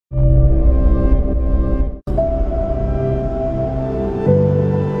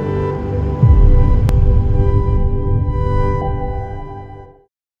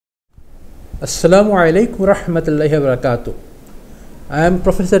Assalamu alaikum warahmatullahi wabarakatuh. I am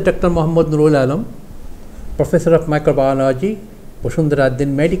Professor Dr. Mohammad Nurul, Professor of Microbiology, Bashundhara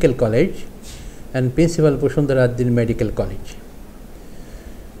Ad-din Medical College and Principal Bashundhara Ad-din Medical College.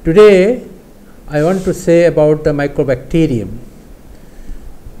 Today I want to say about the Mycobacterium.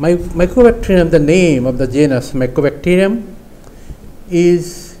 Mycobacterium, the name of the genus Mycobacterium,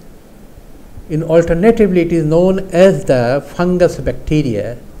 is alternatively it is known as the fungus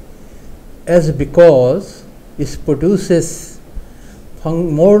bacteria, as because it produces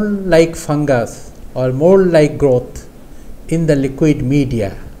more like fungus or more like growth in the liquid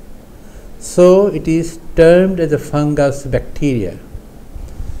media. So it is termed as a fungus bacteria.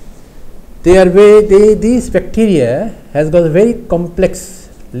 These bacteria has got very complex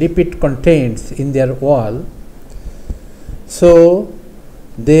lipid contents in their wall. So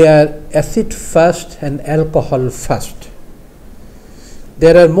they are acid fast and alcohol fast.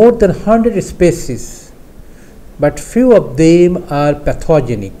 There are more than 100 species, but few of them are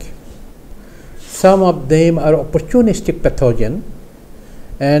pathogenic. Some of them are opportunistic pathogen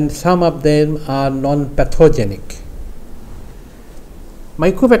and some of them are non-pathogenic.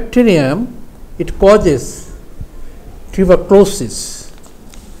 Mycobacterium, it causes tuberculosis,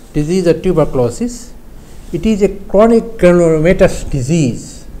 disease of tuberculosis. It is a chronic granulomatous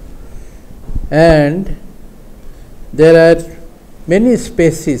disease, and there are many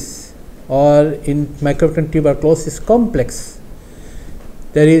species or in Mycobacterium tuberculosis complex.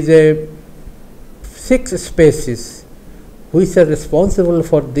 There is a 6 species which are responsible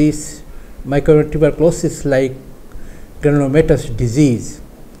for this Mycobacterium tuberculosis like granulomatous disease.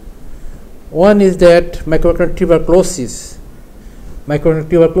 One is that Mycobacterium tuberculosis,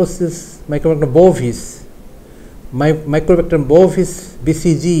 Mycobacterium bovis, Mycobacterium bovis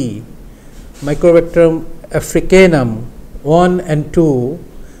BCG, Mycobacterium africanum 1 and 2,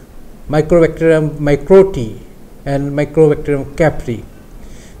 Mycobacterium microti and Mycobacterium capri.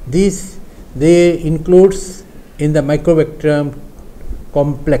 These they includes in the Mycobacterium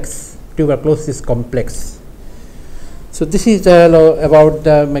complex, tuberculosis complex. So this is about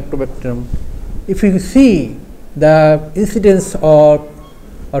the Mycobacterium. If you see the incidence or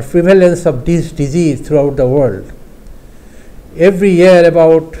prevalence of this disease throughout the world, every year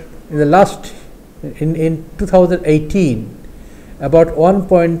about in 2018, about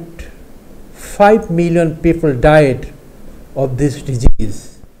 1.5 million people died of this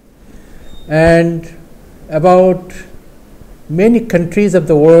disease, and about many countries of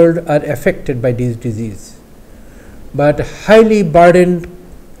the world are affected by this disease. But highly burdened,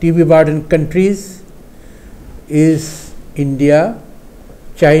 TB burdened countries is India,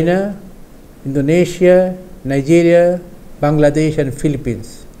 China, Indonesia, Nigeria, Bangladesh and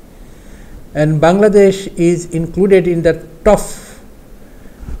Philippines. And Bangladesh is included in the top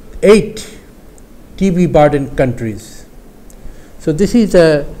 8 TB burdened countries. So this is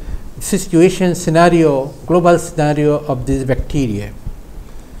a global scenario of this bacteria.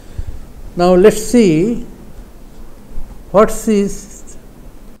 Now let's see this is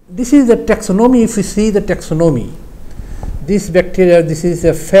the taxonomy. If you see the taxonomy, this bacteria, this is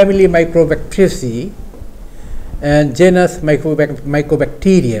a family Mycobacteriaceae and genus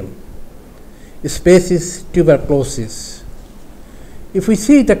Mycobacterium, species tuberculosis. If we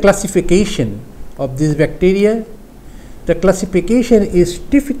see the classification of this bacteria, the classification is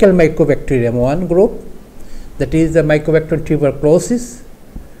typical Mycobacterium 1 group, that is the Mycobacterium tuberculosis,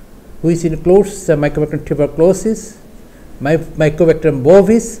 which includes the Mycobacterium tuberculosis, Mycobacterium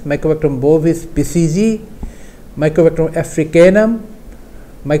bovis BCG, Mycobacterium africanum,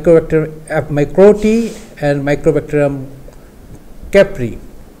 Mycobacterium microti and Mycobacterium capri.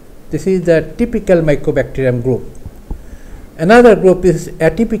 This is the typical Mycobacterium group. Another group is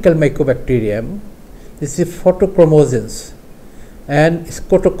atypical Mycobacterium. This is photochromogens and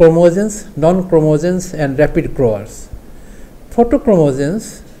scotochromogens, non-chromogens and rapid growers.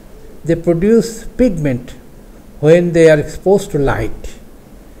 Photochromogens, they produce pigment when they are exposed to light.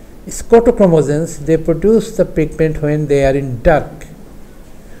 Scotochromogens, they produce the pigment when they are in dark.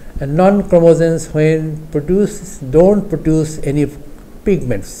 And non-chromogens don't produce any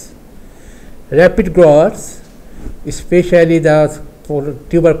pigments. Rapid growers, especially the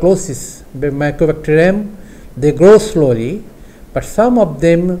tuberculosis Mycobacterium, they grow slowly, but some of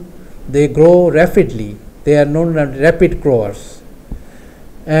them they grow rapidly. They are known as rapid growers.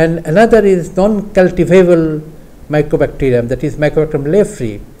 And another is non-cultivable Mycobacterium, that is Mycobacterium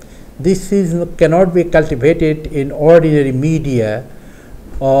lephri. This cannot be cultivated in ordinary media,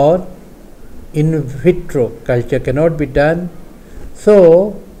 or in vitro culture cannot be done.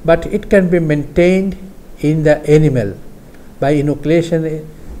 So, but it can be maintained in the animal by inoculation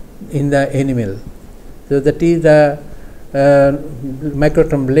in the animal. So that is the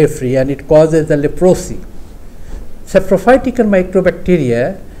microbiome leprosy, and it causes the leprosy. Saprophytical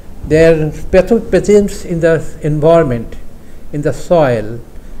microbacteria, they are present in the environment, in the soil,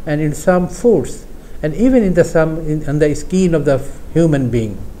 and in some foods, and even in the on the skin of the human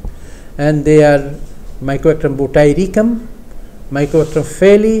being. And they are Mycobacterium butyricum, Mycobacterium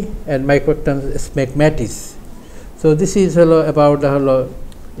feli, and Mycobacterium smegmatis. So this is about the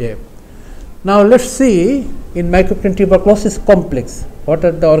yeah. Now let's see in Mycobacterium tuberculosis complex what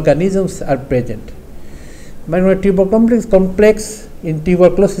are the organisms are present. Mycobacterium complex, in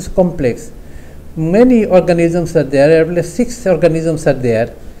tuberculosis complex, many organisms are there. At least 6 organisms are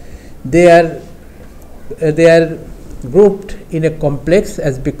there. They are grouped in a complex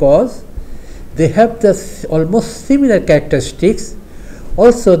as because they have the almost similar characteristics.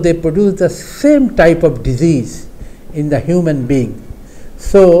 Also, they produce the same type of disease in the human being.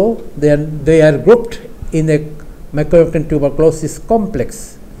 So they are grouped in a Mycobacterium tuberculosis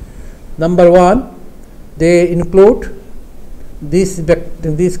complex. Number 1, they include this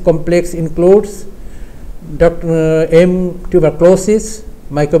complex includes M. tuberculosis,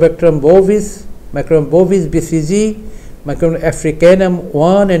 Mycobacterium bovis, Mycobacterium bovis BCG, Mycobacterium africanum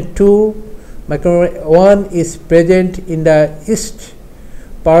 1 and 2. Mycobacterium 1 is present in the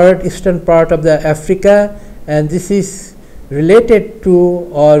eastern part of the Africa, and this is related to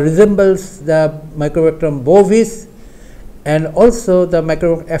or resembles the Mycobacterium bovis, and also the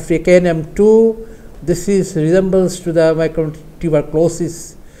Mycobacterium africanum 2. This is resembles to the Mycobacterium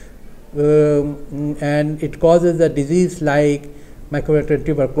tuberculosis, and it causes the disease like Mycobacterium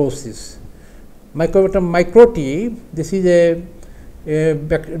tuberculosis. Mycobacterium microti, this is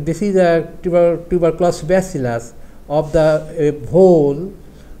a tuberculosis bacillus of the whole,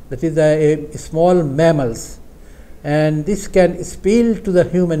 that is a small mammals, and this can spill to the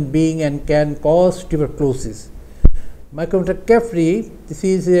human being and can cause tuberculosis. Mycobacterium capri, this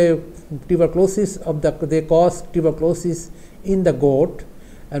is a tuberculosis of they cause tuberculosis in the goat,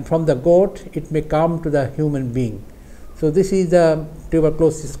 and from the goat it may come to the human being. So this is the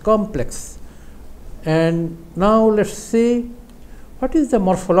tuberculosis complex. And now let's see what is the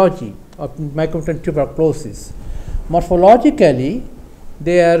morphology of Mycobacterium tuberculosis. Morphologically,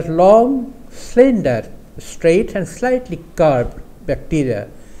 they are long, slender, straight and slightly curved bacteria.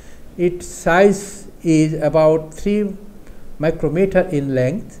 Its size is about 3 micrometer in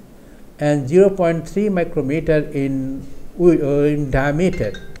length and 0.3 micrometer in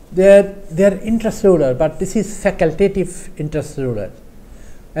diameter. They are intracellular, but this is facultative intracellular.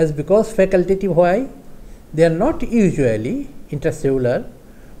 As because facultative, why? They are not usually intracellular,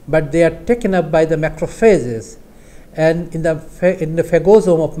 but they are taken up by the macrophages, and in the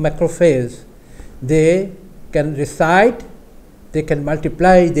phagosome of macrophage they can reside, they can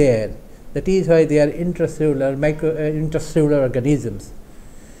multiply there. That is why they are intracellular intracellular organisms.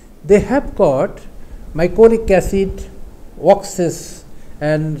 They have got mycolic acid, oxes,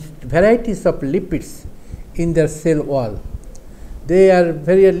 and varieties of lipids in their cell wall. Their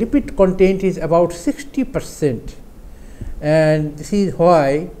lipid content is about 60%, and this is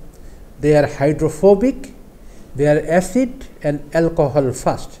why they are hydrophobic, they are acid and alcohol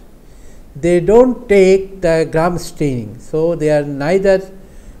fast. They don't take the gram staining, so they are neither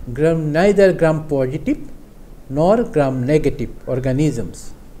gram positive nor gram negative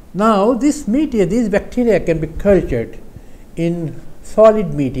organisms. Now these bacteria can be cultured in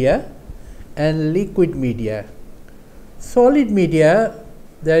solid media and liquid media. Solid media,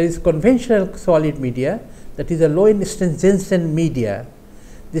 there is conventional solid media, that is a low instance media.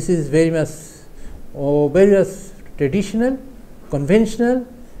 This is very much traditional, conventional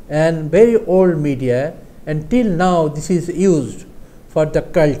and very old media, and till now this is used for the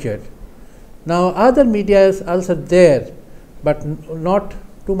culture. Now other media is also there, but not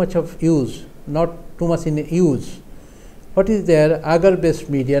too much of use, not too much in use. What is there? Agar based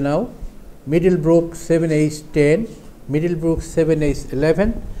media now, Middlebrook 7H10, Middlebrook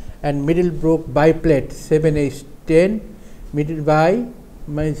 7H11 and Middlebrook biplate 7H10, Middleby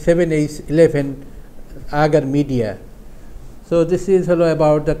 7H11 agar media. So this is all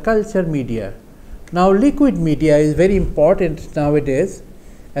about the culture media. Now liquid media is very important nowadays,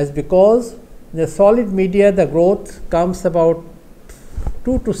 as because the solid media the growth comes about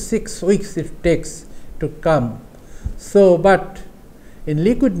 2 to 6 weeks it takes to come. So but in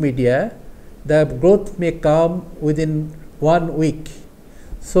liquid media the growth may come within 1 week.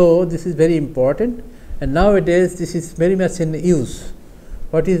 So this is very important, and nowadays this is very much in use.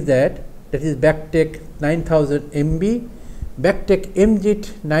 What is that? That is Bactec 9000 MB. Bactec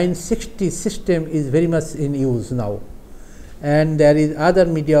MJIT 960 system is very much in use now, and there is other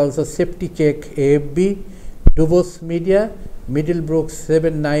media also, Safety Check AFB, Dubos media, Middlebrook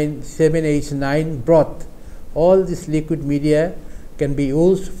 7H9 broth. All this liquid media can be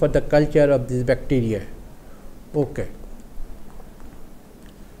used for the culture of this bacteria. Okay.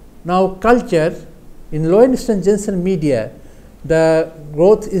 Now culture in Lowenstein-Jensen media, the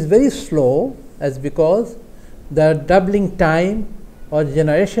growth is very slow, as because the doubling time or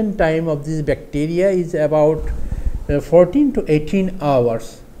generation time of this bacteria is about 14 to 18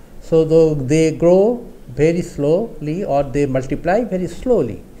 hours. So though they grow very slowly or they multiply very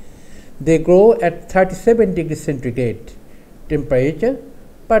slowly. They grow at 37 degrees centigrade temperature,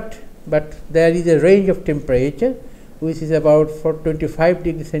 but there is a range of temperature which is about 25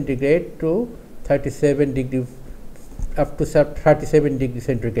 degrees centigrade to 37 degrees up to 37 degrees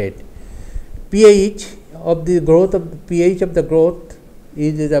centigrade. pH of the growth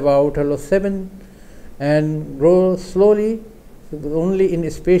is about 7 and grow slowly only in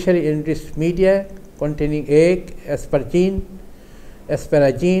especially in this media containing egg, asparagine,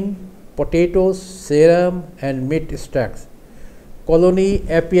 potatoes, serum and meat extracts. Colony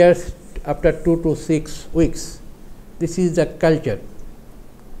appears after 2 to 6 weeks. This is the culture.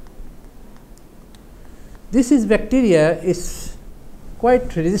 This bacteria is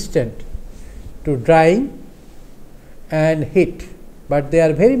quite resistant to drying and heat, but they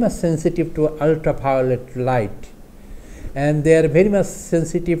are very much sensitive to ultraviolet light, and they are very much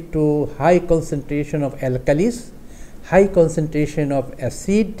sensitive to high concentration of alkalis, high concentration of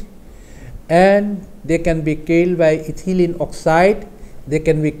acid, and they can be killed by ethylene oxide, they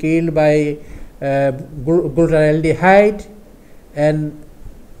can be killed by glutaraldehyde, and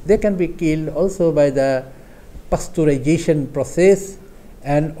they can be killed also by the pasteurization process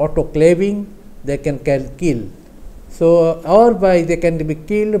and autoclaving. They can kill. So or by they can be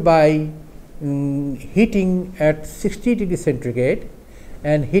killed by heating at 60 degrees centigrade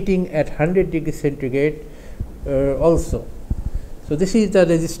and heating at 100 degrees centigrade also. So this is the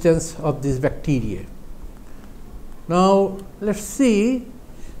resistance of this bacteria. Now let us see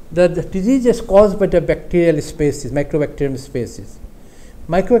that the diseases caused by the bacterial species, Mycobacterium species.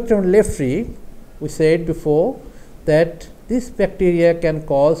 Mycobacterium leprae, we said before that this bacteria can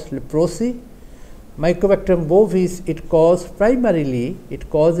cause leprosy. Mycobacterium bovis, it causes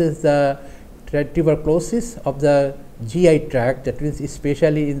the tuberculosis of the GI tract, that means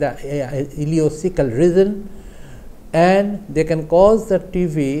especially in the ileocecal region, and they can cause the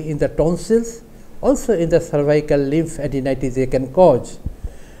TB in the tonsils, also in the cervical lymph adenitis they can cause,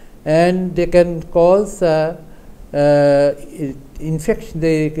 and they can cause infection,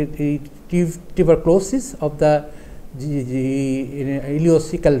 the tuberculosis of the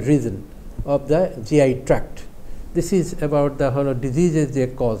ileocecal region of the GI tract. This is about the whole diseases they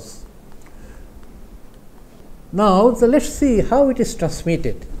cause. Now, so let us see how it is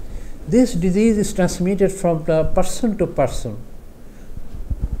transmitted. This disease is transmitted from the person to person.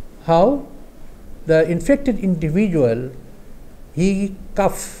 How? The infected individual, he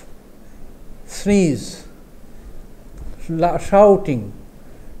cough, sneeze, shouting,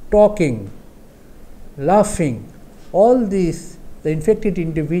 talking, laughing, all these, the infected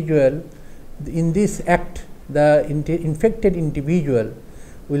individual, in this act, the infected individual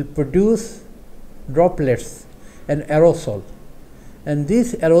will produce droplets and aerosol, and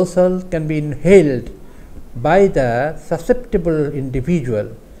this aerosol can be inhaled by the susceptible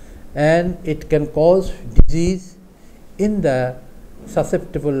individual, and it can cause disease in the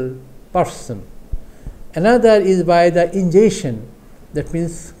susceptible person. Another is by the ingestion, that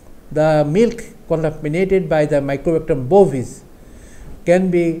means the milk contaminated by the Mycobacterium bovis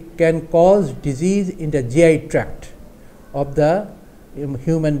can cause disease in the GI tract of the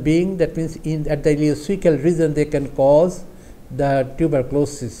human being, that means at the ileocecal region they can cause the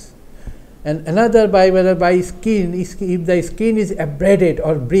tuberculosis. And another by skin, if the skin is abraded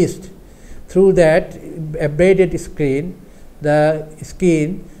or breached, through that abraded skin, the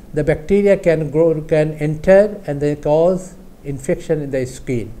bacteria can enter and they cause infection in the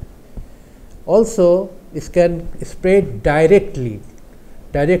skin. Also, it can spread directly.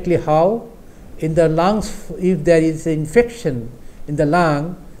 How? In the lungs, if there is an infection in the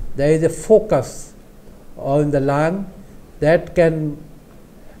lung, there is a focus in the lung that can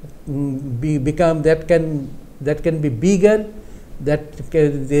be bigger,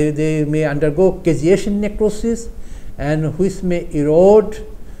 they may undergo caseation necrosis, and which may erode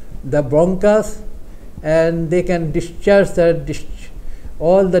the bronchus, and they can discharge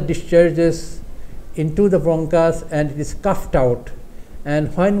all the discharges into the bronchus, and it is coughed out.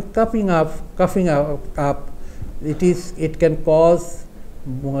 And when coughing up, it can cause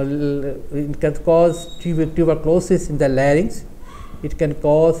it can cause tuberculosis in the larynx, it can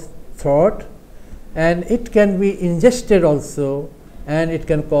cause throat, and it can be ingested also, and it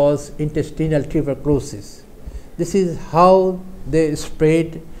can cause intestinal tuberculosis. This is how they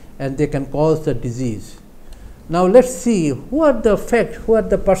spread and they can cause the disease. Now let us see who are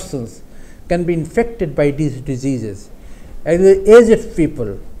the persons can be infected by these diseases. Aged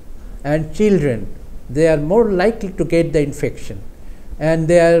people and children, they are more likely to get the infection, and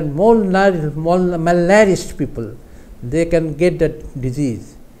they are more malnourished people, they can get the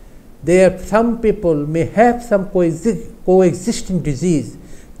disease. Some people may have some coexisting disease,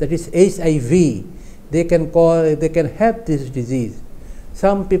 that is HIV, they can have this disease.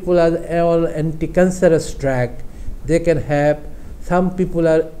 Some people are all anti-cancerous drug, they can have. Some people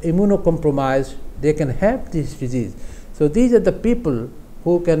are immunocompromised, they can have this disease. So these are the people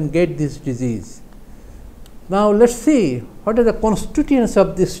who can get this disease. Now let us see what are the constituents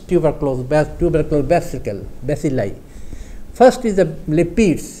of this tuberculosis bacilli. First is the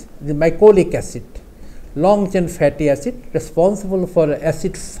lipids, the mycolic acid, long chain fatty acid, responsible for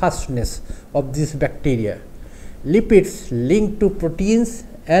acid fastness of this bacteria. Lipids linked to proteins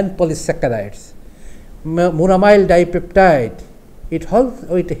and polysaccharides. Monoamyl dipeptide, it helps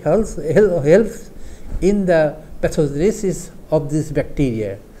in the pathogenesis of this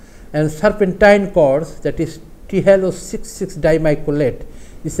bacteria. And serpentine cords, that is T-halo-6,6 dimycolate,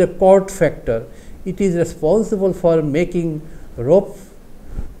 is a cord factor. It is responsible for making rope,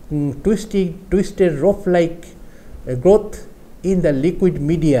 twisted rope-like growth in the liquid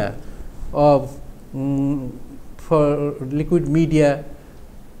media of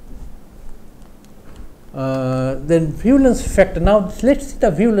then virulence factor. Now let us see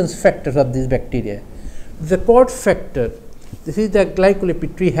the virulence factors of this bacteria. The cord factor, this is the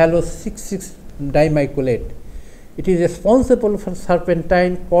glycolipid T-halo-6,6 dimycolate. It is responsible for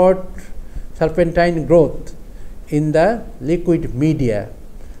serpentine growth in the liquid media,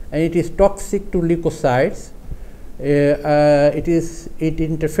 and it is toxic to leukocytes. It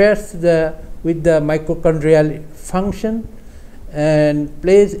interferes with the mitochondrial function and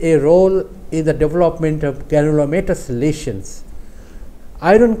plays a role in the development of granulomatous lesions.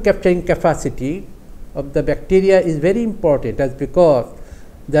 Iron capturing capacity of the bacteria is very important, as because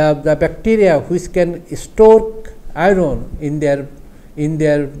the bacteria which can store iron in their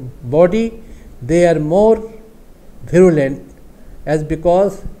body, they are more virulent, as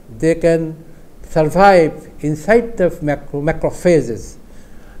because they can survive inside the macrophages.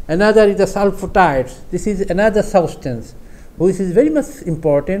 Another is the sulfatides. This is another substance which is very much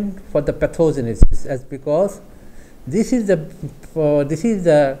important for the pathogenesis, as because this is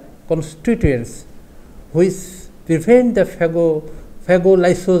the constituents which prevent the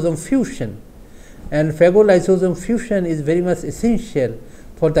phagolysosome fusion, and phagolysosome fusion is very much essential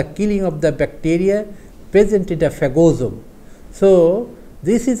for the killing of the bacteria present in the phagosome. So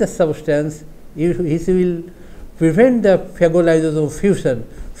this is a substance which will prevent the phagolysosome fusion,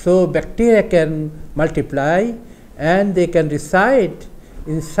 so bacteria can multiply and they can reside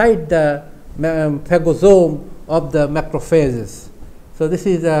inside the phagosome of the macrophages. So this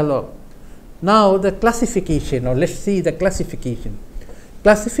is the law. Now the classification, or let's see the classification.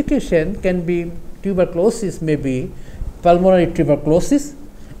 Classification can be tuberculosis, may be pulmonary tuberculosis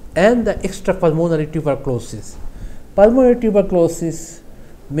and the extrapulmonary tuberculosis. Pulmonary tuberculosis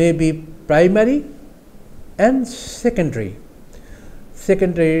may be primary and secondary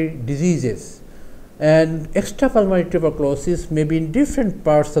diseases, and extrapulmonary tuberculosis may be in different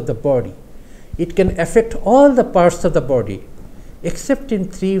parts of the body. It can affect all the parts of the body except in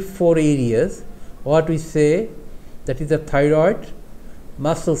 3-4 areas, what we say, that is the thyroid,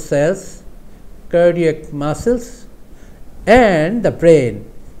 muscle cells, cardiac muscles, and the brain.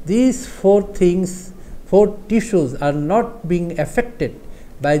 These four tissues are not being affected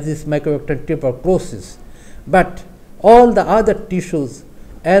by this Mycobacterium tuberculosis, but all the other tissues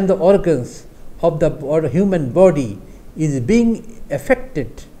and the organs of the human body is being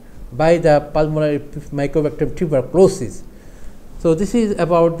affected by the pulmonary Mycobacterium tuberculosis. So this is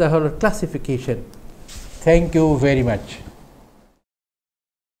about the whole classification. Thank you very much.